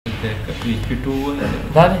PHP2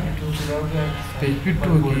 دا دی PHP2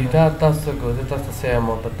 کې دا تاسو کو زه تاسو سه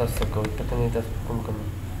مو تاسو کو پته نه تاسو کوم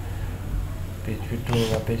PHP2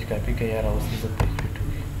 نه پیج کاپی کوي یار اوس زه PHP2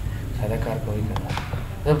 کې ساده کار کوي کنه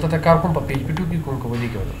زه ته کار کوم په PHP2 کې کوم کوم دي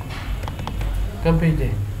کوم کوم پیج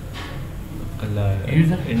دی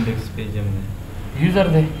user index page हम user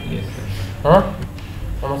दे yes sir हाँ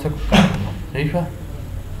हम ऐसा कर सही हुआ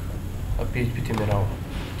अब PHP थी मेरा हो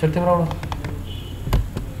चलते मेरा हो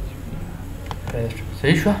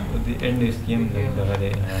सही हुआ the index game लगा दे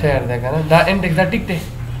खैर देखा ना दा index दा टिक टे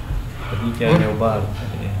अभी क्या है बार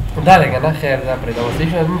दा देखा ना खैर दा पर दा सही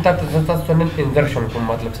हुआ मैं ताकत सुनने insertion को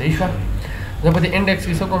मतलब सही हुआ जब बड़ी index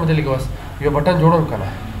की सो को मुझे लिखा बस ये बटन जोड़ूं करना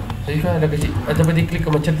सही हुआ लगे जी जब बड़ी क्लिक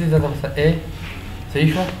करूँ 36 ज़्यादा मतलब ए सही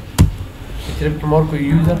हुआ सिर्फ तुम्हारे को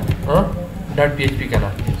यूज़र हाँ .php करना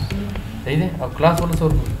सही है अब क्लास वाले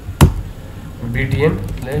सोर btn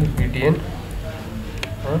ले btn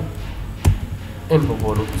हाँ इनको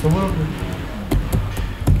बोलो सब बोलो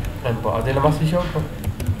इनको आधे लम्हा से शो को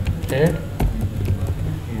add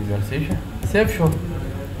user save शो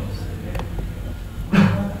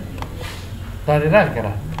तारे रार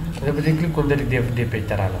करना जब बड़ी क्लिक करूँ तेरी दे पेज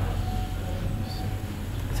तराला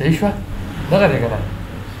सही हुआ लगा देगा ना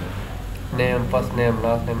name first name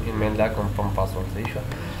last name email ला confirm password सही हुआ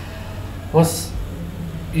बस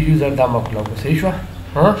user दाम अपलोड को सही हुआ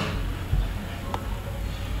हाँ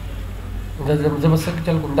जब बस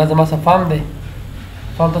चल कुंडा जमा सा फॉर्म दे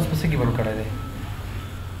फॉर्म तो स्पेसिफिक की बन कर दे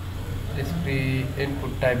इस पे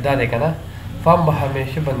इनपुट टाइप दा देगा ना फॉर्म बहा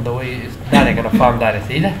हमेशा बंद हुई दा देगा ना फॉर्म दा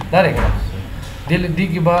सही है दा देगा ना दिल दी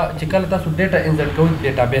की बा चिकल ता सु डेटा इंसर्ट को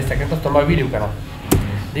डेटाबेस तक तो तमा वीडियो करा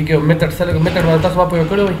दी के मेथड से मेथड वाला तस्मा पे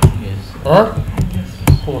करो हाँ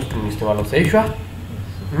पोस्ट इस्तेमाल हो सही हुआ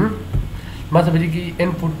मैं समझी कि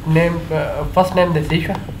इनपुट नेम फर्स्ट नेम दे सही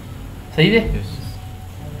हुआ सही दे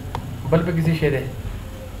बल पे किसी शेर है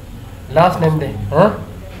लास्ट नेम दे हाँ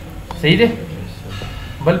सही दे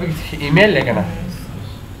बल पे किसी ईमेल लेगा ना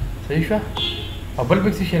सही हुआ अब बल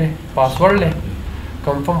पे किसी शेर है पासवर्ड ले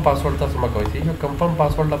कंफर्म पासवर्ड था सुमा कोई सही कंफर्म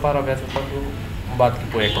पासवर्ड ला पारा वैसे तो बात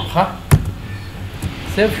की पूरे कम खा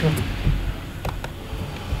सेव शो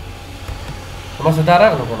हमारे दारा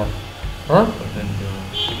का लोगों ना हाँ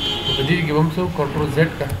तो बजी की बम सो कंट्रोल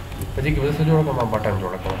Z का बजी की वजह से जोड़ा का बटन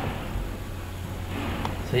जोड़ा का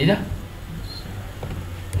सही ना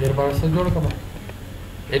देर बार से जोड़ा का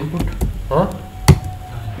इनपुट हाँ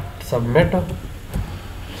सबमिट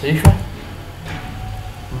सही शो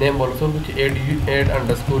नेम बोलो सो कुछ add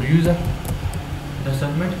underscore user the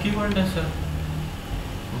submit keyword है सर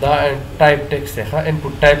दा टाइप टेक्स्ट है हाँ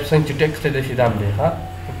इनपुट टाइप संच टेक्स्ट है जैसे दाम दे हाँ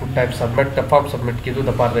input type submit the form submit की तो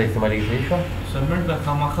दपार रही इस्तेमाल की सही हुआ सबमिट का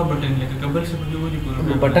खामा बटन लेके कबल से मुझे वो नहीं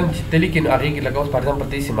पूरा बटन चितली की आगे की लगा उस फॉर एग्जांपल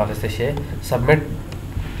तीसरी मार्क्स से शे सबमिट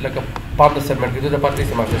लगा फॉर्म द सबमिट की तो दपार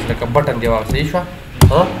तीसरी मार्क्स से लगा बटन दिया सही हुआ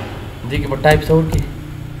हाँ दी की टाइप से और की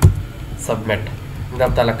सबमिट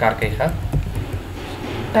दब ताला कार के हाँ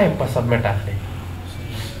टाइप पर सबमिट आखिर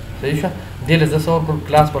सही हुआ दिल जैसे और कौन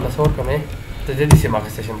क्लास वाला सोर कमें तो जल्दी से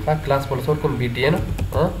मार्क्स सेशन का क्लास वाला सोर कौन btn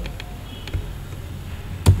हाँ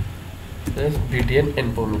btn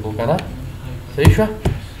इनपुट में को करना सही हुआ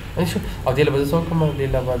अच्छा अब दिल बजा सोर कमें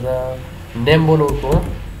दिल बजा नेम बोलो को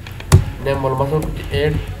नेम बोलो मतलब कुछ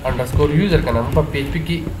add underscore user का नाम पर PHP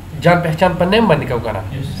की जान पहचान पर नेम बनने का करना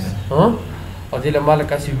हाँ और दिल माला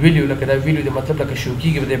का सी वैल्यू लगा दा वैल्यू दे मतलब लगा शो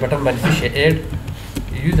की के बदले बटन बन से add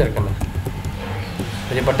user करना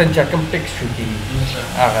ये बटन चकम टेक्स्ट शो की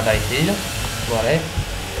आगा दाई सही ना वाले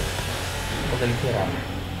बदल के रहा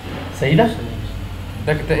सही ना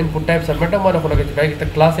देखते इनपुट टाइप सबमिट हमारा को लगा कि तो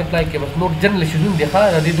क्लास अप्लाई के बस नोट जनरल शुरू देखा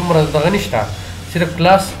यदि तुम रजदगनिश्ता सिर्फ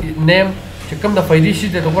क्लास नेम चकम द फायदे शी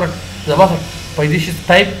दे तो पूरा जमा फायदे शी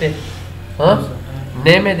टाइप थे हाँ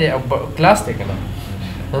नेम है दे अब क्लास थे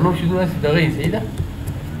करना नोट शुरू में दगई सही ना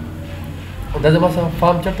उधर जब ऐसा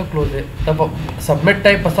फॉर्म चलता क्लोज है तब सबमिट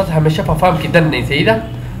टाइप बस हमेशा फॉर्म की दन नहीं सही ना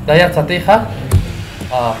दाया सते खा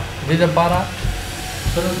दे पारा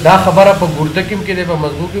दा खबरा पर गुर्दे किम के दे पर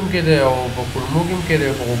मजबूत किम के दे और पर कुलमू किम के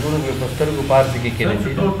दे पर गुबुन के दफ्तर को पार से के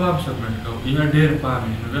दे तो फॉर्म सबमिट करो यह ढेर फॉर्म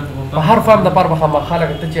है हर फॉर्म द पार हम खाला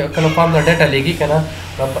करते चे कल फॉर्म द डाटा लेगी करना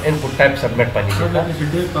तब इनपुट टाइप सबमिट पानी तो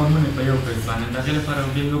ढेर फॉर्म में प्रयोग कर पाने दाखिल पर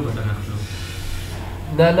बिल बटन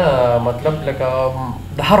ना मतलब लगा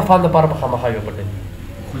हर फॉर्म द पार हम खायो बटन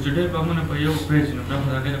कुछ ढेर फॉर्म में प्रयोग पेज न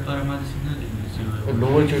दाखिल पर हमारे सिग्नल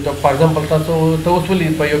नो जो तो फॉर एग्जांपल तो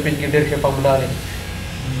उसली प्रयोग पेज के ढेर के फॉर्म ना रे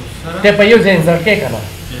ते प्रयोग से इंसर्ट के करना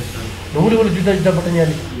नो वो जुदा जुदा बटन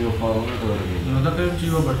याली यो फॉर्म में तो नो दा पे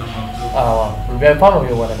जीरो बटन वे फॉर्म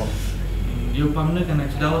यो वाला का यो फॉर्म ने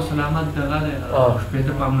कनेक्ट दाओ सलामत दगा ले पे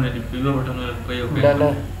तो फॉर्म ने यो बटन प्रयोग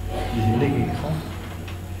ना زندگی ښه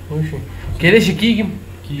پوه شوې کېدای شي کېږي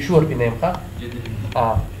شور پې نه یم ښه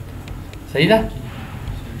صحیح ده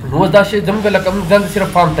نو اوس دا شی زموږ لکه موږ ځان ته صرف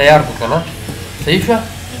فارم تیار کړو که نه صحیح شوه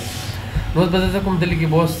نو اوس به زه څه کوم دلته کې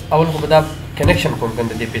به اوس اول خو به دا کنیکشن کوم که نه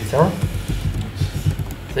د دې پیج سره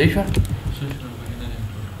صحیح شوه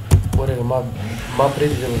ورغه ما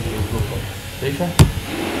پرېږدي زه به امپروভ کوم صحیح شوه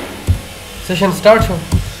سیشن سټارټ شو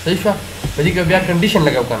صحیح شوه په دې کې بیا کنډیشن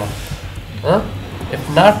لګاو که نه if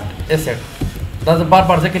not asset دا زه بار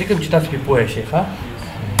بار ذکر لیکم چې تاسو پې پوه شئ ښه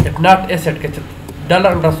if not asset که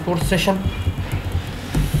 $_session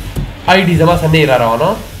ID زما سره نه را روانه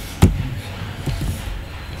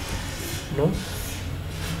نو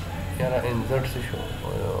یاره انزرټ څه شو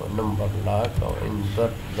نمبر لاک او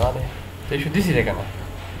انزرټ ځان څه شو داسې دی که نه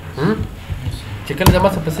چې کله زما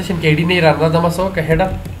سره په سیشن کې ID نه را دا زما څه وکړه هیډر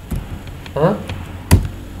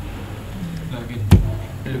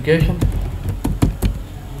location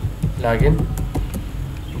login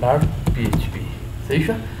 .php صحیح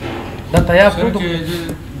شو دا تیار کړو چې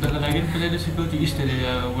د لاګین په ځای د څه کوو چې ایسته دی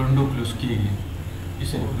ونډو کلوز کېږي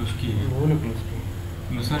ایسته کلوز کېږي ولې کلوز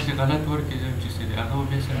کېږي نو سر چې غلط ورکړي چې څه دی هغه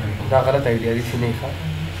بیا څنګه دا غلط آیډیا دی چې نه ښه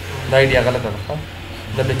دا آیډیا غلطه ده ښه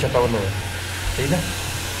دا بیا چټه ونه وایي صحیح ده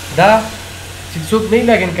دا چې څوک نه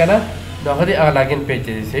لاګین که نه نو هغه دی هغه لاګین پیج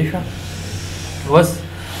دی صحیح شوه اوس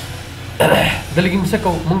دلته موږ څه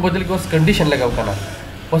کوو موږ به دلته اوس کنډیشن لګاو که نه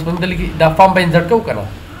اوس موږ دلته دا فارم به انزرټ کوو که نه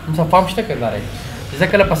موږ سره فارم شته که نه دی زه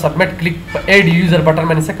کله په سبمیټ کلیک په ایډ یوزر بټن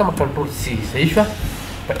باندې څه کوم کنټرول سی صحیح شوه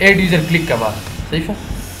په ایډ یوزر کلیک کوم صحیح شوه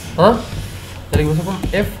دلته به څه کوم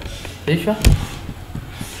اف صحیح شوه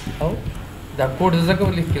او دا کوډ زه کوم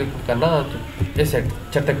لیک کلیک که نه ایسټ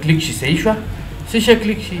چېرته کلیک شي صحیح شوه څه شی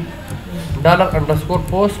کلیک شي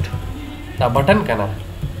 $_post دا بټن که نه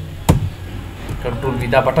کنټرول وي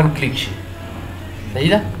دا بټن کلیک شي صحیح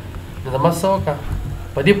ده نو زما څه وکړه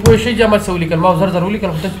په دې پوه شئ چې ما څه ولیکل ما زر زر ولیکل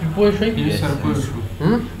خو تاسو پرې پوه شئ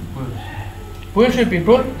پوه شئ پرې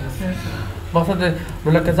ټول مقصد نو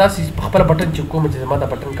لکه داسې په خپله بټن چې کوم چې زما دا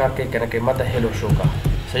بټن کار کوي که نه کوي ما ته هیلو شو کا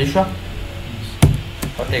صحیح شوه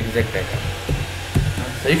او ایګزیکټ یې کړه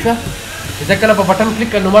صحیح شوه چې زه کله په بټن کلیک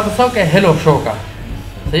کړم نو ما ته څه وکړه هیلو شو کا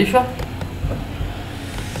صحیح شوه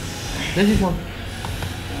داسې شو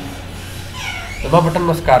زما بټن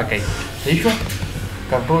اوس کار کوي صحیح شوه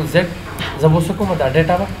کنټرول زیډ زه به څه کوم دا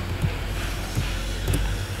ډیټا به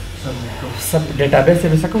سب ډیټابیس یې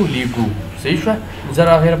به څه کوو لیکو صحیح شوه زه د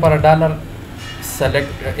هغې لپاره ډالر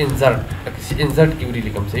سلیکټ انزرټ انزرټ کیوري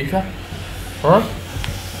لیکم صحیح شوه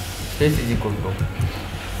سپیس از ایکول ټو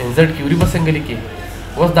انزرټ کیوري به څنګه لیکي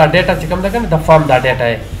اوس دا ډیټا چې کوم ده که نه دا فارم دا ډیټا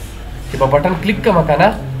یې چې په بټن کلیک کوم که نه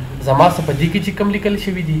زما څه په دې کې چې کوم لیکل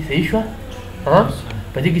شوي دي صحیح شوه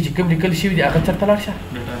په دې کې چې کوم لیکل شوي دي هغه چېرته لاړ شه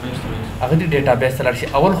هغه دې ډیټابیس ته لاړ شي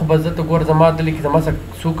اول خو به زه ته ګوره زما دلته کې زما سره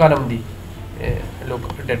څو کالم دي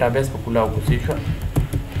ډیټابیس په کولاو کو صحیح شوه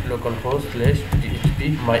لوکل هوسټ /php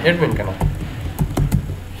مای ایډمن که نه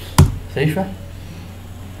صحیح شوه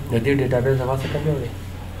د دې ډیټابیس زما څه کوم یو دی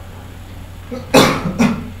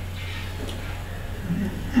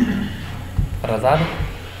رضا ده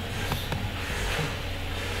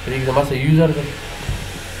په دې کې زما سره یوزر دی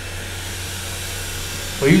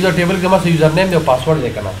په یوزر ټیبل کې زما سره یوزر نیم دی او پاسورډ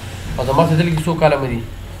دی که نه او زما سره دلته کې څو کالم دي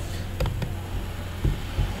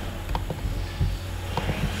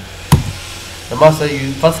زما سره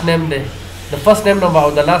فرست نیم دی د فرست نیم نه به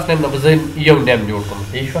او د لاست نیم نه به زه یو نیم جوړ کړم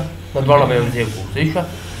صحیح شوه دا دواړه به یو ځای کړو صحیح شوه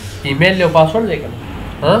ایمیل دی او پاسورډ دی که نه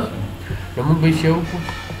نو موږ به یې څه وکړو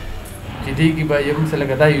چې دې کې به موږ سره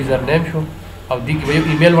لکه دا یوزر نیم شو او دې کې به یو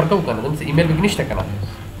ایمیل ورکوو که نه زموږ سره ایمیل پکې نشته که نه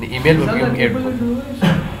نو ایمیل به یو ایډ کړو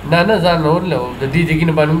نه نه ځان نه ورله د دې ځای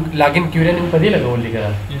نه باندې لاګین کیوري نه په دې لګول دي که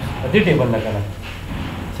نه په دې ټیبل نه که نه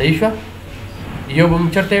صحیح شوه یو به موږ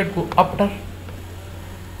چېرته ایډ کړو اپټر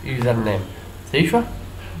یوزر نیم صحیح شوه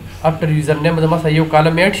اپټر یوزر نیم زما سره یو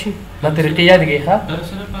کالم ایډ شي دا طریقې یادېږي ښه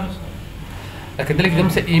لکه دلته کې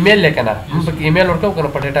زموږ سره ایمیل دی که نه موږ پکې ایمیل ورکوو که نه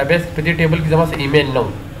په ډیټابیس په دې ټیبل کې زما سره ایمیل نه و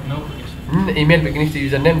ایمیل پکې نشته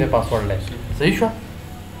یوزر نیم دی پاسورډ دی صحیح شوه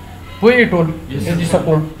پوهېږې ټول چې څه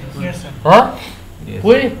کوم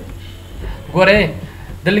پوهېږې ګوره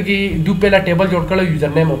دلته کې دوی پهله ټیبل جوړ کړی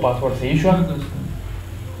یوزر نیم او پاسورډ صحیح شوه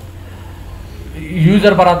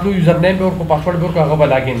یوزر به راتلو یوزر نیم به ورکړو پاسورډ به ورکړو هغه به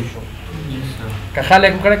لاګین شو که خیال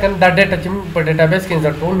یې کړی که نه دا ډیټا چې موږ په ډیټابیس کې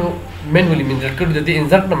انزرټ کوو نو مینولي مې انزرټ کړو د دې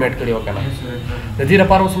انزرټ نه مې ایډ کړی وه که نه د دې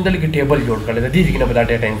لپاره اوس هم دلته کې ټیبل جوړ کړی د دې ځای نه به دا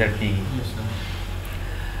ډیټا انزرټ کېږي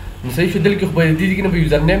نو صحیح شو دلته کې خو به د دې ځای نه به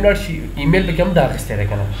یوزر نیم لاړ شي ایمیل پکې هم دا اخیستی دی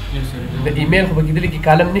که نه د ایمیل خو پکې دلته کې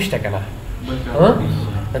کالم نشته که نه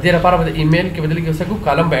د دې لپاره به د ایمیل کې به دلته کې څه کوو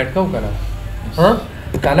کالم به ایډ کوو که نه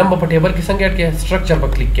کالم به په ټیبل کې څنګه ایډ کړې سټرکچر به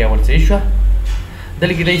کلیک کړې اول صحیح شوه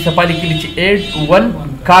دلته دای سپالی کلی چې add one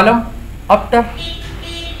column after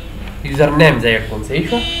username ځای کوم صحیح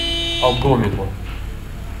شو او ګو می کوم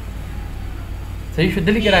صحیح شو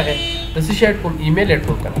دلته راغی د څه شي کوم ایمیل اډ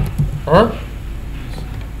کوم کنه ها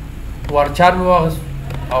ورچار مې واغس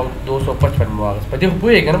او 255 مې واغس په دې خو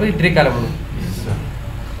پوهېږې که نه په دې 3 کالمونه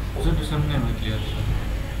زه په سم نه یم کلیر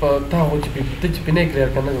په تا خو چې ته چې پې نه یې کلیر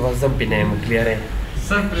که نه زه هم پې نه یم کلیر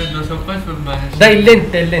سر پرې 255 باندې دا لینک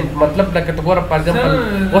دی لینک مطلب لکه ته ګوره فار ایگزامپل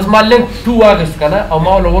اوس ما لینک 2 واغست که نه او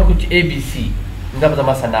ما ورله ورکړو چې اے بي سی دا به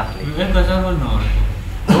زما څه نه اخلي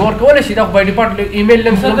نو ورکولی شي دا خو بای ډیفالټ ایمیل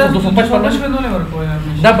لینک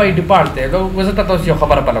 255 دا بای ډیفالټ دی زه تا تاسو یو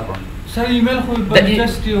خبره بله کړم سر ایمیل خو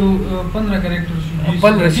جست یو 15 کریکټر شي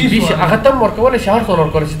 15 شي هغه ته هم ورکولی شي هر څونه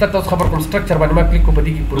ورکولی شي تا ته اوس خبر کوم سټرکچر باندې ما کلیک کوم په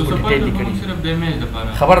دې کې پوره ډیټیل لیکلي صرف د ایمیج لپاره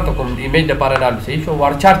خبره ته کوم ایمیج لپاره نه صحیح شو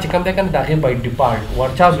ورچار چې کوم دی که نه د هغې بای ډیفالټ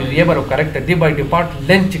ورچار ویریبل او کریکټر دی بای ډیفالټ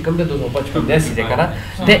لینک چې کوم دی 255 داسې دی که نه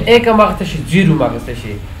ته ایک هم اخیسته شي 0 هم اخیسته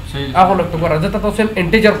شي هغه لږ ته ګوره زه ته تاسو هم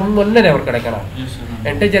انټیجر خو موږ نه دی ورکړی که نه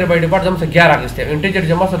انټیجر بای ډیفالټ زما څه 11 اخیستی انټیجر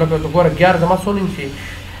زما څه لکه ته ګوره 11 زما څونه انچي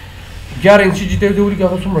 11 انچي چې ته یې ولیکې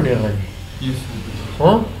هغه څومره ډېر راځي نو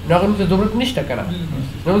هغه ته ضرورت نشته که نه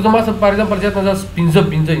نو زما څه فار ایگزامپل زیات نه زه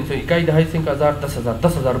 15 انچ اکای د هایسینک 1000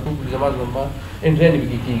 10000 روپۍ زما انټرین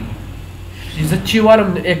پکې کېږي چې زه چې وارم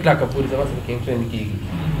 1 लाख پورې زما سره پکې انټرین کېږي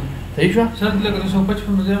صحیح شو سر لکه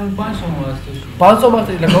 255 په ځای 500 واسطه 500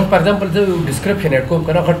 ماته لکه فار ایگزامپل زه ډسکرپشن اډ کوم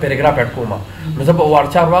که نه غټ پیراګراف اډ کوم نو زه به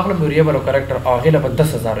ورچار واخلم ویریبل او کریکټر او هغې له به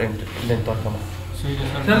 10000 لینک ورکړم سر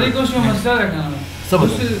دې کوم یو مسله ده که نه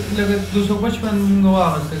اوس لکه 255 موږ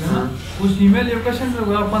واغسته که نه اوس ایمیل یو کشن دی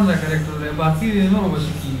 15 کریکټر دی باقي نور به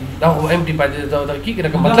څه کېږي دا خو empty پاتې دا کېږي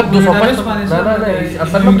لکه مطلب 255 نه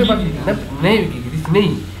اصل نه نه کېږي نه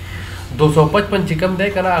 255 چې کوم دی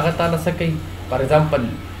که نه هغه تعالی څه کوي فار ایگزامپل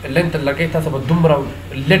لینت لګوي تاسو به دومره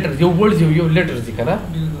لیټرز یو ورډز یو لیټرز دي که نه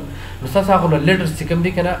نو ستاسو هغه نو لیټرز چې کوم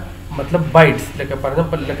دي که نه مطلب بایټس لکه فار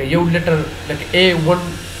ایگزامپل لکه یو لیټر لکه A1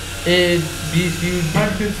 A B C D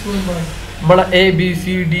مړه A B C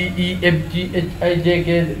D E F G H I J K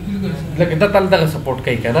لکه دا تعالی دغه سپورټ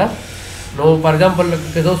کوي که نه نو فار ایگزامپل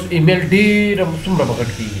لکه زه اوس ایمیل ډېره څومره به غټ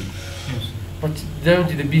کېږي زه وایم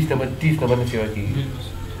چې د 20 نمبر 30 نمبر نه سیوا کېږي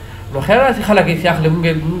نو خیر داسې خلک یې اخلي موږ یې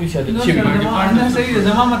شهادت شوي نه صحیح دی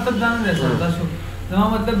زما مطلب دا نه دی سر تاسو زما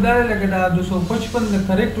مطلب دا دی لکه دا 255 د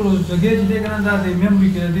کریکټر جګې چې دی که نه دا د میموري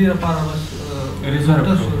کې د دې لپاره بس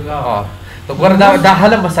تو ګوره دا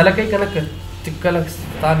هله مسله کوي که نه چې کله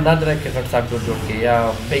ستا نادره کې غټ سافټویر جوړ کړي یا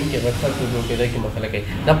بینک کې غټ سافټویر جوړ کړي دا کې مسله کوي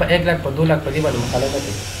دا په 1 लाख په 2 लाख په دې باندې مسله نه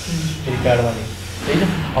کوي ریکارډ باندې صحیح ده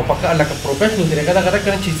او په کار لکه پروفیشنل طریقه دغه ده که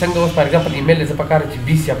نه چې څنګه اوس فار ایگزامپل ایمیل زه په کار چې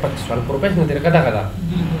 20 یا 25 والا پروفیشنل طریقه دغه ده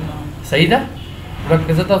صحیح ده نو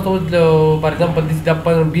که زه تاسو فار ایگزامپل داسې دا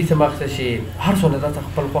 20 هم اخیسته شي هر څونه تاسو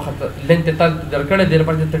خپل خوښه لینک ته تا درکړی دی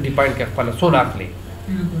لپاره چې ته ډیپاینډ کړې خپله څونه اخلي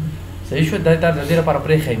صحیح شو دا تا د دې لپاره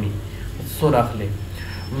پرېښی مي څونه اخلي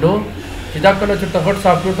نو چې دا کله چې ته غټ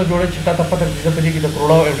سافټویر ته جوړوې چې تا ته پته چې زه په دې کې د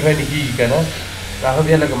کروڑاو انټرای نه کېږي که نه هغه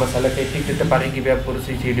بیا لږه مسله کوي ټیک دی ته په هغې کې بیا پوره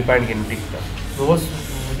صحیح چې ډیپاینډ کړي نو ټیک ده نو اوس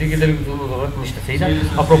دې کې دلته ضرورت نشته صحیح ده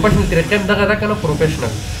او پروفیشنل طریقه هم دغه ده که نه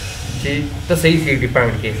پروفیشنل چې ته صحیح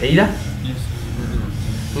ډیپاینډ کړې صحیح ده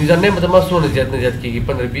یوزرنیم به زما څونه زیات نه زیات کېږي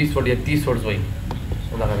 15 20 ورډ یا 30 ورډز وایي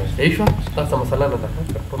دغه دی صحیح شوه ستاسو مسله نه ده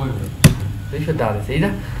صحیح شو دا دی صحیح ده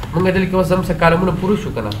موږ دلته کې اوس هم څه کالمونه پوره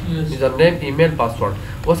شو که نه یوزرنیم ایمیل پاسورډ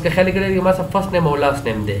اوس که خیال کړی ما څه فرست نیم او لاست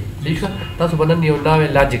نیم دی صحیح شو تاسو به نن یو نوی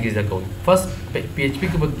لاجیک زده کوئ فرست پی ایچ پي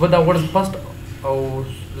کې به دوه دا ورډز فرست او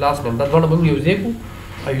لاست نیم دا دواړه به موږ یو ځای کړو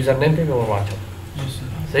او یوزرنیم ته به ور واچوو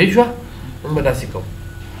صحیح شوه موږ به داسې کوو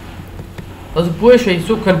تاسو پوه شئ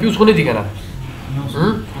څوک کنفیوز خو نه دي که نه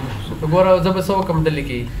ګوره زه به څه وکړم دلته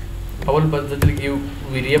کې اول به زه دلته کې یو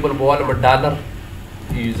ویریبل به والم ډالر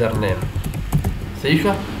یوزر نیم صحیح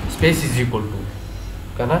شوه سپیس از ایکول ټو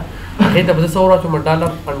که نه هغې ته به زه څه ور واچوم ډالر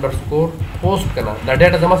انډرسکور پوسټ که نه دا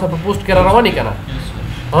ډیټا زما سره په پوسټ کې را روانې که نه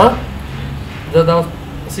زه دا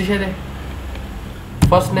څه شی دی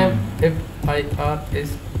فرست نیم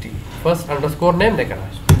FIRST فرست انډرسکور نیم دی که نه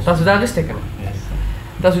تاسو دا اخیستی که نه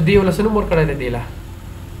تاسو دې ولله څه نوم ورکړی دی دې له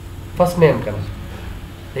فرست نیم که نه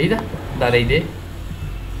صحیح ده دا دی دی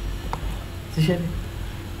څه شی دی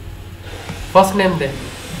فرست نیم دی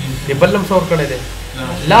دې بل هم څه ورکړی دی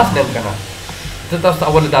لاست نیم که نه زه تاسو ته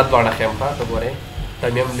اول دا دواړه ښیم ښه ته ګورئ دا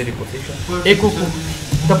مې هم لرې کوشش وکړو ایک وکړو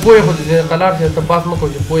ته پوهې خو د قلار چې ته پاس مه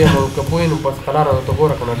کوو چې پوهې نو که پوهې نو پس قلار ته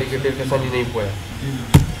ګوره که نو ډېر کسان دي نه یې پوهه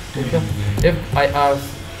ٹھیک ہے FIR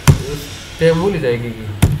ته هم ولیدی کېږي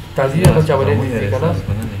تازي هغه چا ولې دي که نه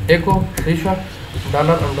ایکو صحیح شوه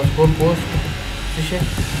ډالر انډرسکور پوسټ څه شی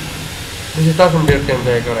داسې تاسو هم ډېر ټایم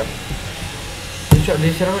ضایع کړی صحیح شوه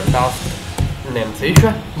دې سره لاست name صحیح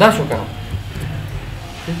شو دا شو کنه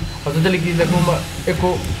او زه دلته کې لګوم اکو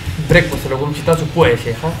بریک وسه لګوم چې تاسو پوه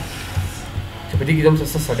شئ ښه چې په دې کې زموږ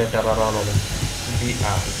څه ډیټا روانه ده بي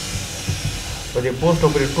آر په دې پوسټ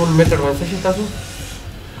او ریټورن میتھډ باندې څه تاسو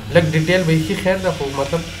لګ ډیټیل به شي خیر ده خو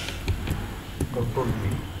مطلب کنټرول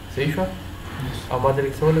وي صحیح شو او ما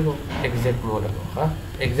درې څه ولګو ایگزیکټ مو ولګو ها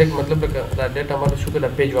ایگزیکټ مطلب دا ډیټا ماته شو کله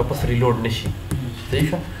پیج واپس ریلوډ نشي صحیح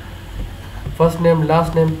شو فرست نیم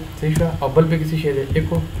لاست نیم صحیح شو او بل به کسی شی دی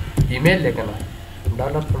اکو ایمیل لیکنه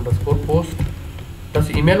 $_post تاسو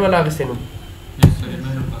ایمیل ولا غسه نو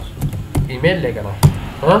ایمیل لیکنه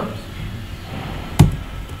ها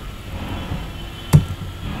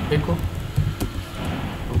اکو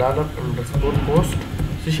 $_post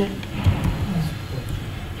څه شي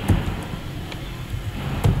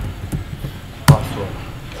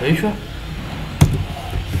صحیح شو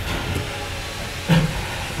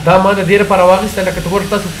دا ما د دې لپاره واغسته لکه ته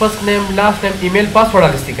تاسو فرست نیم لاست نیم ایمیل پاسورډ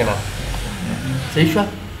اغستی کنه صحیح شو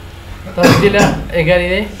تاسو دې له اګاری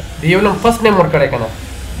دی یو لم فرست نیم ور کړی کنه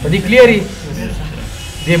په دې کلیری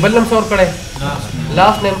دې بل نم څور کړی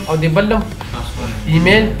لاست نیم او دې بل نم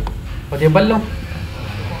ایمیل او دې بل نم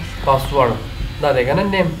پاسورډ دا دی کنه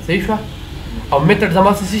نیم صحیح شو او میتھډ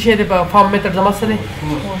زما څه شي دی په فارم میتھډ زما څه دی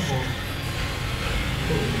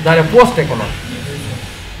دا له پوسټ کنه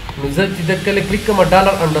نو زه چې د کله کلیک کوم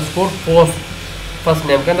 $_post فرست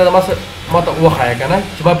نیم کنه دا ما ته وخایا کنه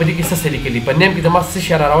چې ما په دې کې څه لیکلي په نیم کې د ما څه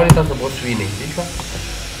اشاره راوړي تاسو به وسوي نه ٹھیک ده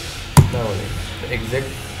دا ولې ایگزیکټ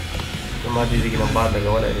ما دې کې نه بعد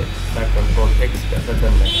لګولای دی دا کنټرول ایکس کا څه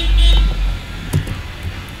نه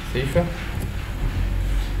صحیح شو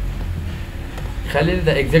خالي د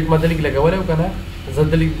ایگزیکټ مدل کې لګولای کنه زه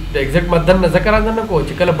د ایگزیکټ مدل نه ذکر نه کو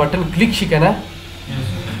چې کله بٹن کلیک شي کنه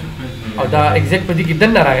او دا ایگزیکټ په دې کې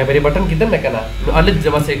دنه راغی بری بٹن کې دنه کنه نو الګ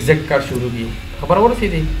زما سره ایگزیکټ کار شروع کی خبر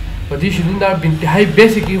ورسېدی په دې شنو دا انتهایی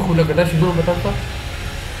بیسیک خو لکه دا شنو بتاو تا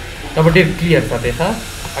دا ډېر کلیر ساتي ها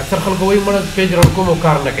اکثر خلکو وایي مړ پیج رن کوم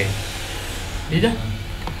کار نه کوي ٹھیک ہے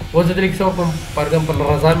وہ زدر ایک سو کوم فار ایگزامپل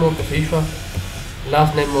رضا مو کو صحیح شو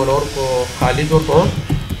لاست نیم مو اور کو خالد اور کو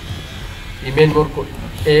ایمیل مو کو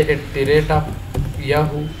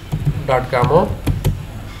a@yahoo.com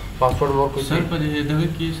password more को सर पर दवे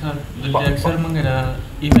की सर दल्ते अक्सर मंगरा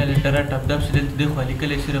email internet up दब से देखो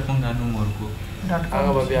लिखल सिर्फ मंगानु मोर को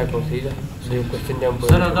आगा बबिया को सही है ये क्वेश्चन दे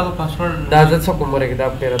सर अदा पासवर्ड दाजत सो को मोरे के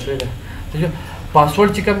दाब पेरा तो जो पासवर्ड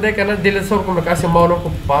चिकन दे करना दिल सो को कासे मानो को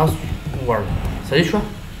पासवर्ड सही शो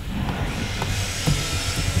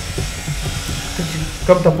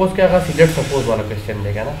कब तपोज क्या का सिलेक्ट सपोज वाला क्वेश्चन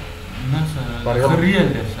देगा ना सर रियल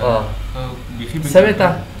है सर सवेता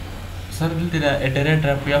सर तेरा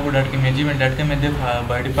 @yahoo.com management.com में देखा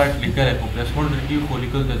बॉडी पार्ट लिखा है प्लस होल्डर की खोली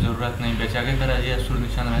को जरूरत नहीं बेचा के करा दिया सुर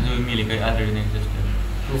निशान में जो ईमेल का ऑलरेडी नहीं एग्जिस्ट है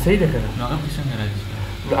सही देखा ना का किसन करा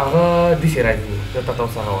दिया आगा दिस राजी जो ततो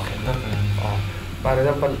सारा वाला फॉर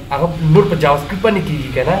एग्जांपल आगा नूर पर जावास्क्रिप्ट पनि की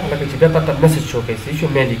कहना लगे چې دا ته میسج شو کې سی شو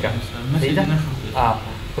मेली का सही ده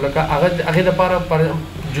لکه هغه د پاره پر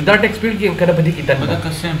جدا ټیکس فیلډ کې کنه بدی کی دن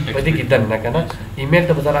بدی کی دن نه کنه ایمیل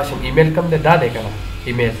ته بازار شم ایمیل کم ده دا ده کنه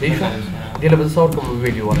ایمیل صحیح شو دله بز څور کوم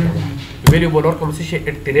ویډیو ورکړم ویډیو بولور کوم څه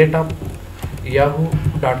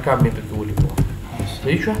 @yahoo.com نه په کولی کو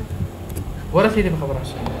صحیح شو ورسې دې خبره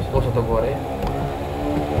اوس ته وره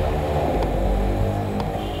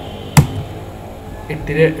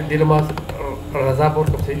دله ما رضا پور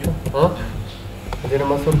کوم صحیح شو ها دله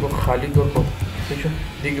ما سر کو خالد ور کو صحیح شو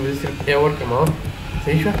دغه به صرف ایور کما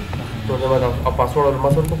صحیح شو نو دا ما پاسورډ اور ما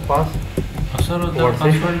سر کو پاس اثر دا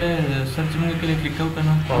پاسورډ سرچ موږ کله کلیک وکړو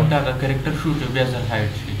کنه دا کریکټر شو ته بیا ځل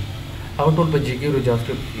هایټ شي او ټول په جی کې رو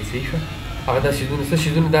جاواسکرپټ کې صحیح شو هغه دا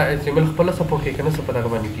شیدونه دا ایمیل خپل سپورټ کوي کنه څه پتا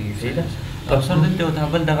باندې کیږي صحیح ده اثر دته او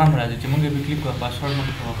بل دغه راځي چې موږ به کلیک وکړو پاسورډ موږ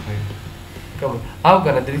راوخی کوم او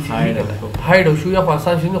کنه درې شي هایډ او شو یا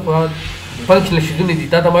آسان شي نو خو فنکشنل شیدونه دي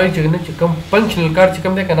دا ما یې چې کوم فنکشنل کار چې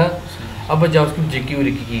کوم ده کنه अब जावास्क्रिप्ट जी की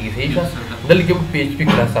ورکی کیږي صحیح ده دلته په پی ایچ پی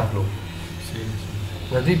کلاس اخلو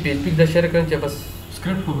صحیح پی ایچ پی د شیر کړم چې بس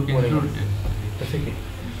स्क्रिप्ट को भी इंक्लूड है कैसे की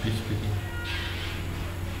पीएचपी की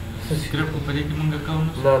स्क्रिप्ट को पढ़े कि मंगा का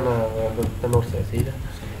ना तनोर से सही है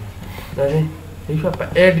नहीं صحیح شو په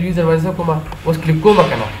اډ یوزر باندې کومه اوس کلیک کوم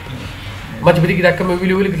کنه ما چې بده کې دا کوم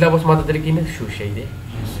ویلو کله اوس ما ته درکې نه شو شي دی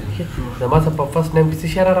زما څه په فرست نیم کې څه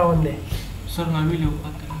شاره روان دی سر ما ویلو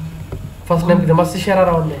فرست نیم کې زما څه شاره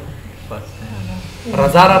روان دی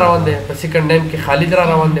رضا را روان دی په سیکنډ نیم کې خالد را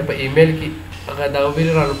روان دی په ایمیل کې هغه دا ویل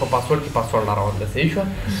را په پاسورډ کې پاسورډ را روان دی صحیح شو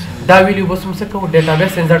دا ویلو بس موږ څه کوو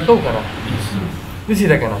ډیټابیس انسرټ کوو کنه دسی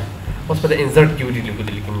دا کنه اوس په انسرټ کیوري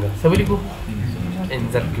لیکم څه ولیکو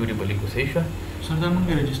انسرټ کیوري ولیکو صحیح شو سر دا موږ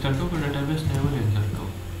رجسٹر کوو ډیټابیس ته ول انسرټ کوو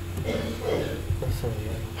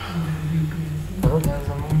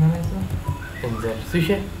انزل څه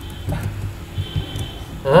شي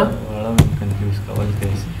ها کنفیوز کول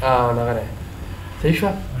کوي نه غره صحیح شو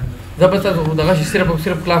زه به تاسو دغه شي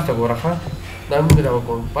صرف کلاس ته ګوره ښه دا موږ دا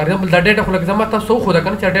وکړو فار ایگزامپل دا ډیټا خو لکه زما تاسو خو دا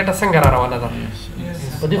کنه چې ډیټا څنګه را روانه ده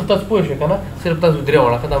په دې خو تاسو پوه شئ کنه صرف تاسو درې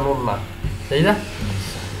وړه دا نور نه صحیح ده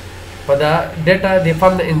په دا ډیټا د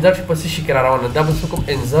فارم د انسرټ په څه شي کې را روانه دا به څه کوم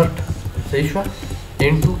انسرټ صحیح شو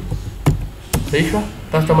انټو صحیح شو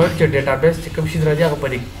تاسو ته مې چې ډیټا بیس چې کوم شي راځي هغه په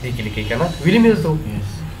دې کې لیکي کنه ویلې مې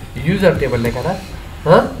ته یوزر ټیبل نه کنه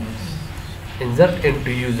ها انسرټ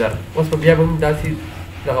انټو یوزر اوس په بیا به داسې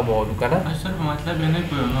دغه بوو کنه اصل مطلب یې نه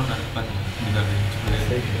کوي نو پته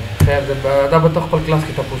خیر دا به خپل کلاس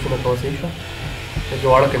کې تاسو نه کوئ صحیح شو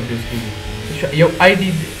جوړه کنفیوز کیږي یو آی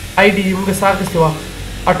ډي موږ سره څه وا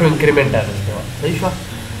اټو انکریمنٹ راځي صحیح شو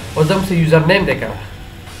او زم سه یوزر نیم ده کنه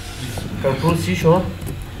کنټرول سی شو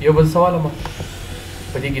یو بل سوال ما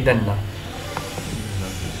پدې کې دنه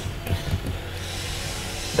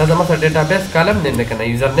دا زما سره ډیټابیس کالم نیم ده کنه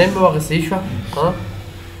یوزر نیم مو هغه صحیح شو ها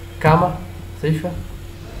کاما صحیح شو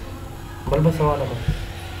بل به سوال ما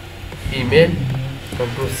ایمیل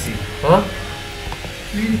کنټرول سی ها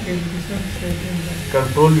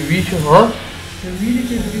کنټرول وی شو ها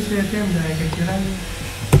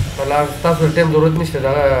ولا تاسو ټیم ضرورت نشته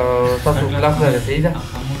دا تاسو کلاس نه صحیح ده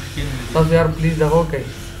تاسو یار پلیز دا وکړئ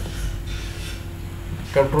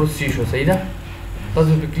کنټرول سی شو صحیح ده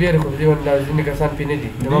تاسو په کلیر خو دې باندې ځینې کسان پې نه دي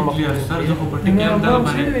سر زه خو په ټکي هم دغه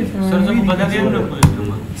باندې سر زه خو په دغه هم نه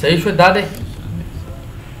پوهېږم صحیح شو دا دی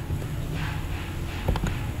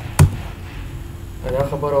دا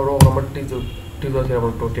خبره ورو رمټ ټیزو سره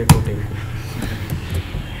باندې ټوټې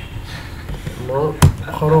نو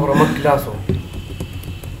خورو رمټ کلاسو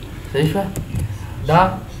صحیح شو دا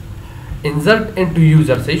انسرټ انټو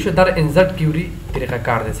یوزر صحیح شو دا انسرټ کیوري طریقه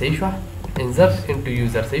کار دی صحیح شو انسرټ انټو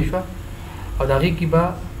یوزر صحیح شو او دا غي کی با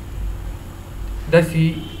داسي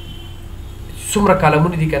څومره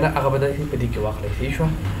کالمونه دي کنه هغه به داسي په دې کې واخلې صحیح شو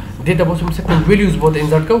دې ته به څه کوم ویلیوز بوت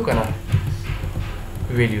انسرټ کو کنه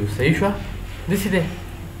ویلیو صحیح شو دسی ده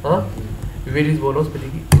ها ویلیوز بولوس په دې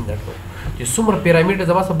کې انسرټ کو چې څومره پیرامید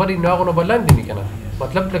زما سره بری نه غو بلاندې نه کنه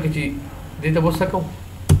مطلب ته چې دې ته به څه کو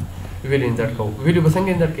ویلیو انسرټ کو ویلیو به څنګه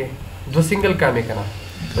انسرټ کې دو سنگل کامې کنه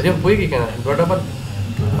په دې پوهیږي کنه دوه ډبل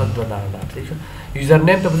صحیح شو یوزر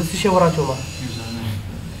نیم ته به څه شی وراچوم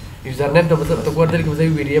یوزر نیم ته به ته ورته کې وځي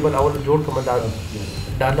ویریبل اول جوړ کوم دا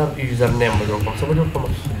ډالر یوزر نیم به جوړ کوم څه به جوړ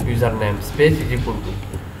کوم یوزر نیم سپیس از ایکوال ټو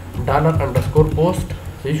ډالر انډرسکور پوسټ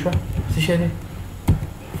صحیح شو څه شی دی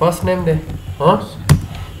فرست نیم دی ها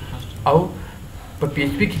او په پی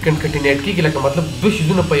ایچ پی کې کنکټینیټ کیږي لکه مطلب دوه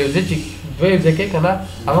شیزونه په یو ځای چې دوه یو ځای کې کنه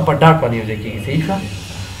هغه په ډاټ باندې یو ځای کیږي صحیح شو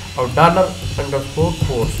او ډالر انډرسکور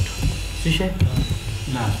پوسټ څه شی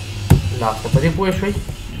لاست په دې پوه شوي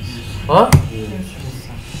ها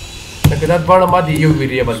لکه دا دواړه ما دي یو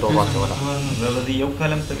ویریبل ته واچوله دا یو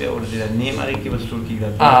کالم ته بیا ورته دا نیم هغه کې بس ټول کیږي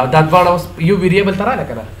دا دواړه یو ویریبل ته رااله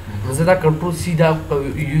کنه نو زه دا کنټرول سی دا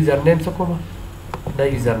یوزر نیم څه کوم دا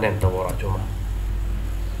یوزر نیم ته واچوم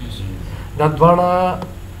دا دواړه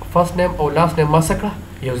فرست نیم او لاست نیم ما سکړه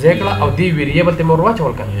یو ځای کړه او دی ویریبل ته مور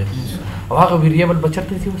واچول کنه او هغه ویریبل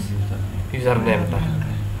بچته دی اوس یوزر نیم ته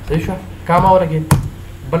صحیح شو کام اورګي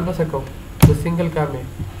بل بس کو د سنگل کامې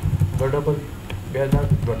دو ډبل بیا دا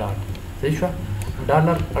دو ډاټ صحیح شو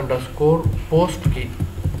ډالر انډرسکور پوسټ کی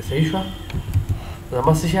صحیح شو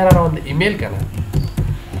زما څه شی را روان دی ایمیل کنه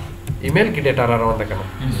ایمیل کې ډیټا را روان ده کنه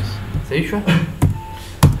صحیح شو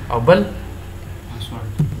او بل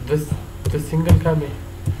د سنگل کامې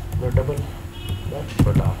دو ډبل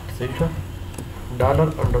دو ډاټ صحیح شو ډالر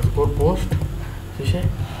انډرسکور پوسټ څه شی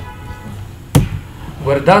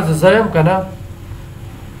وردا زایم کنه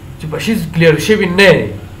چې بشیز کلیر شوی نه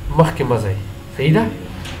مخکې مزه صحیح ده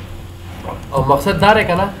او مقصد دا دی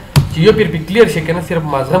کنه چې یو پیر په کلیر شي کنه صرف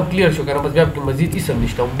مازغم کلیر شو کنه بس بیا په مزید هیڅ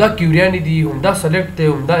نشته همدا کیوریانی دي همدا سلیکټ دی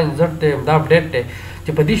همدا انسرټ دی همدا اپډیټ دی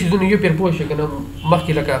چې په دې شیزونو یو پیر پوه شي کنه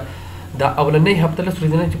مخکې لکه دا اولنۍ هفته لس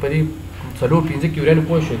ورځې نه چې په دې څلور پنځه کیوریانو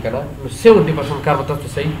پوه شوي کنه نو 70% کار به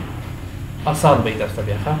تاسو صحیح آسان به یې درته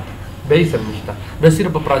بیا ښه بیا هیڅ نشته دا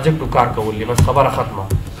صرف په پراجیکټو کار کول دی بس خبره ختمه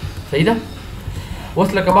صحیح ده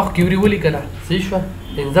اوس لکه ما خو کیوري ولیکله صحیح شوه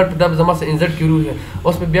انسرټ دا به زما سره انسرټ کیوري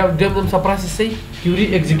اوس مې بیا دویم ځل سره پروسس صحیح کیوري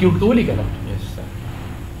ایگزیکیوټ کولی که نه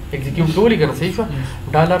ایگزیکیوټ کولی که نه صحیح شوه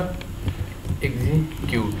ډالر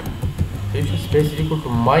ایگزیکیوټ صحیح شوه سپیس از ایکول ټو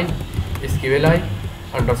مای SQLi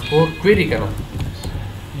انډرسکور کویري که نه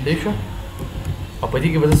صحیح شوه او په دې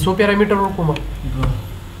کې به زه څو پیرامیټر ورکوم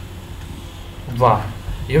دوه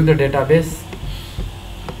یو د ډیټابیس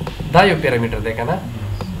دا یو پیرامیټر دی که نه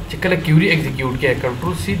چې کله کیوري ایگزیکیوټ کې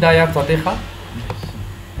کنټرول سی دا یاد ساتي ښه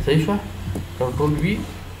صحیح شو کنټرول وی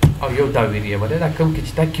او یو دا ویریبل دا کوم کې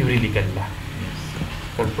چې تا کیوري لیکل ده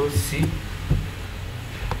کنټرول سی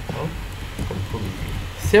او کنټرول وی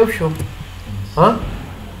سیو شو ها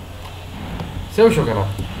سیو شو کنه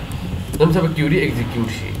دم سبا کیوري ایگزیکیوټ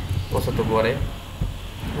شي وسه ته ګوره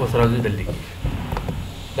وسه راځي دلته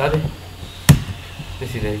دا ده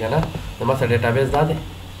دسی دی کنه زما سره ډیټابیس دا ده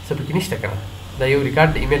څه پکې نشته کنه دا یو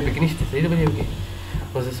ریکارډ ایمیل پکې نشته صحیح ده به یو کې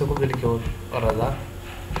اوس زه کوم دلته کې رضا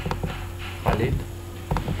خالد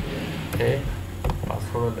اے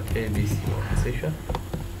پاسورډ اے بی سی صحیح شو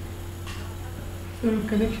سر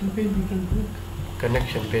کنیکشن پیج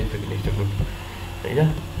کنیکشن پیج پکې نشته ګروپ صحیح ده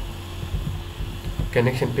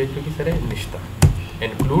کنیکشن پیج پکې سره نشته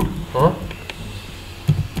انکلود ها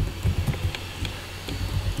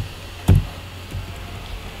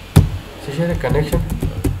Share connection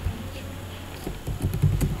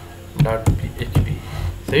 .php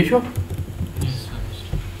सही शो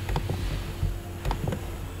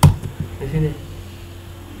इसीलिए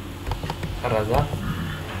रजा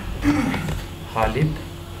खालिद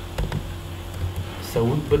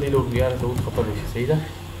सऊद बदल हो गया सऊद खत्म नहीं सही था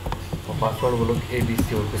और पासवर्ड वो लोग ABC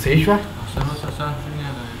उनको सही शो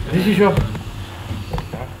सही शो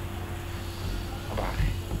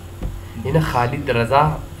هنا خالد رضا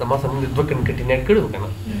زما سره موږ دوه کنټینټ کړو کنه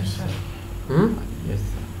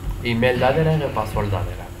ایمیل دا دی راغی پاسورډ دا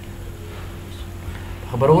دی راغی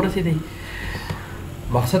خبر ورسېدی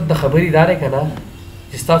مقصد د خبرې دا دی کنه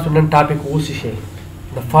چې تاسو نن ټاپک اوس شي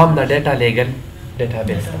د فارم د ډیټا لیګل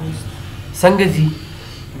ډیټابیس څنګه زی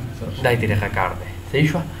دای دې ښه کار دی صحیح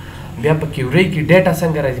شو بیا په کیوري کې ډیټا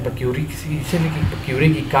څنګه راځي په کیوري کې په کیوري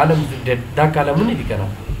کې کالم دا کالمونه دي کنه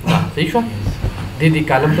صحیح شو دې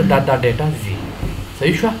کالم ته دا ډیټا زی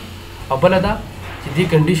صحیح شو او بل دا چې دې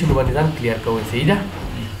کنډیشن باندې ځان کلیر کوئ صحیح ده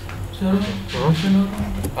سر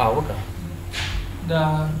وکړه دا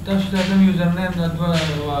تاسو دا کوم یوزر نیم دا دوه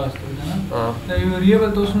واغستل کنه دا یو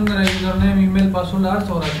ویریبل تاسو موږ یوزر نیم ایمیل پاسورډ هر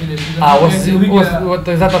څو راځي اوس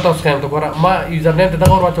زه تاسو خیم ته ګوره ما یوزر نیم ته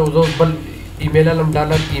دغه ورواچو زه بل ایمیل علم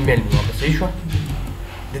ډالر ایمیل مې صحیح شو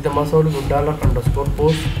دې ته ما سوال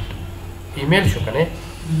 $_post ایمیل شو کنه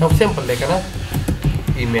نو سمپل لیکنه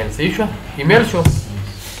ایمیل صحیح شو ایمیل شو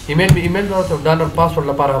ایمیل می ایمیل راته ډالر پاسورډ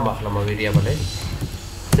لپاره هم اخلم ویریبل ہے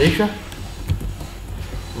صحیح شو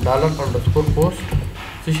 $_post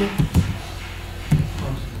څه شي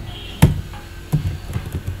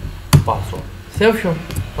پاسورډ سیو شو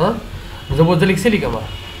ها زه به دلته لیکم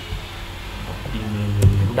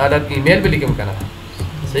ډالر ایمیل به لیکم کنه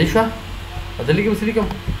صحیح شو دلته کې لیکم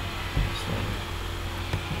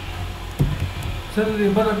سر دې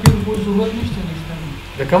بل پیور کو ضرورت نشته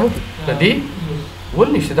د کوم د دې ول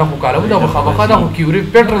نشته دا خو کالم دا خامخا دا خو کیوري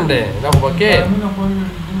پیټرن دی دا خو پکې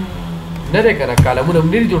نه ده کنه کالمونه هم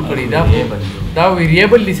نه جوړ کړی دا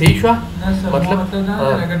ویریبل دی صحیح شو مطلب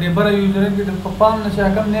دا د بر یوزر کې د پام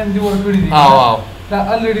نشه کم نیم دی ور کړی دی دا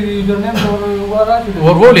الریډي یوزر نیم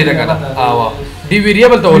ورولې ده کنه دی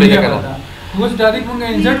ویریبل ته ولې ده کنه اوس ډایرکټ مونږ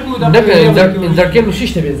انسرټ کو دا انسرټ کې نو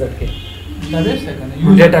شیشته به انسرټ کې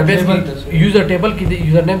ډیټابیس کې یوزر ټیبل کې د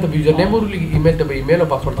یوزر نیم ته یوزر نیم ورولې ایمیل ته ایمیل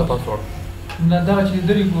او پاسورډ ته پاسورډ نه دا چې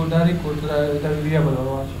درې کو ډایرکټ کو دا ویریبل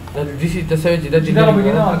ورواچ دا د دې څه چې د دې دا به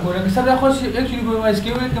نه ورکول که سره خو اکچولی کوم اس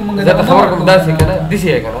کیو ته مونږ دا خبر کوم دا څه کنه دسی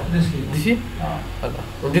ہے کنه دسی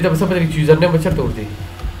او دې ته څه پته چې یوزر نیم چرته ورته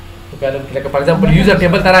لکه فار ایگزامپل یوزر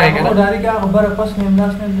ټیبل ته راغی کنه ډایرکټ هغه بر پس نیم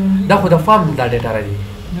داس نه دا خو د فارم دا ډیټا راځي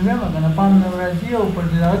نو مې مګنه پام نه راځي او پر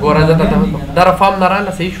دې ګوره دا فارم نه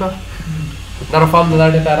رااله صحیح شو دا فارم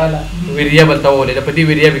نه ډیټا رااله ویریبل ته ولې په دې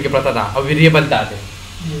ویریبل کې پرته ده او ویریبل دا ده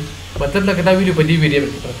مطلب لکه دا ویلیو په دې ویریبل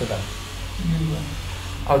کې پرته ده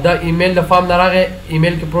او دا ایمیل د فارم نه راغی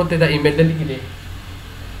ایمیل کې پروت دا ایمیل دلته کې دی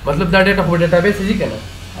مطلب دا ډیټا خو ډیټابیس دی کنه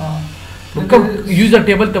نو کوم یوزر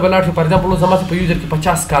ټیبل ته بلاړ شو فار ایگزامپل زما په یوزر کې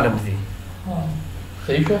 50 کالم دي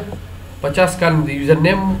صحیح شو 50 کالم دي یوزر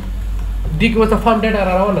نیم دی کې وته فارم ډیټا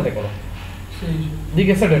راوړل ده کنه صحیح دی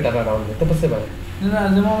کې څه ډیټا راوړل ته په څه باندې نه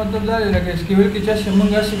زما مطلب دا لکه اسکیول کې چې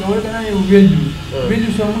موږ څه کوو کنه یو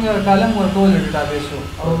ویلیو څنګه کالم ورکول ډیټابیس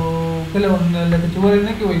او کله لکه چې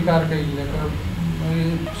ورنه کې وای کار کوي لکه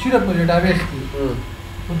صرف په ډیټابیس کې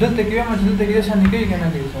دلته کې هم دلته کې څه نه کوي کنه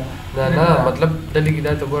نه مطلب دلته کې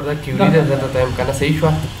دا ته ګور دا کیوري دا ته هم کنه صحیح شو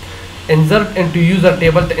insert into user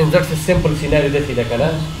table ته insert سے simple scenario ده سیده کنه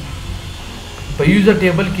په user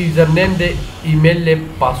table کې user name ده ایمیل له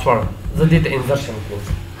پاسورډ زه دې ته insertion کوم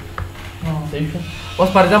صحیح شو اوس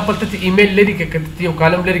فار ایگزامپل ته ایمیل لري کې کته یو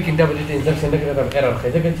کالم لري کې دا به ته insertion نه کړو ایرر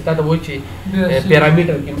ځکه چې تا ته وایي چې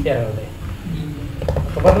پیرامیټر کې ایرر ده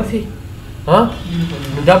خبر راسي ها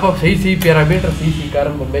دا په صحیح پیرامیټر صحیح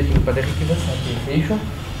کارم په میچ په دې کې بس صحیح شو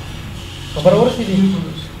خبر ورسېږي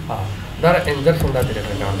ها دا انزرشن دا دې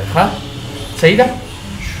راغلی دی ها صحیح ده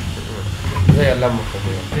زي الله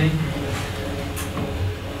مخبي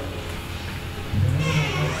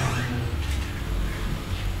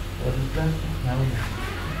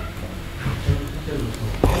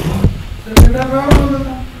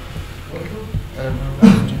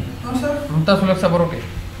تاسو لږ صبر وکړئ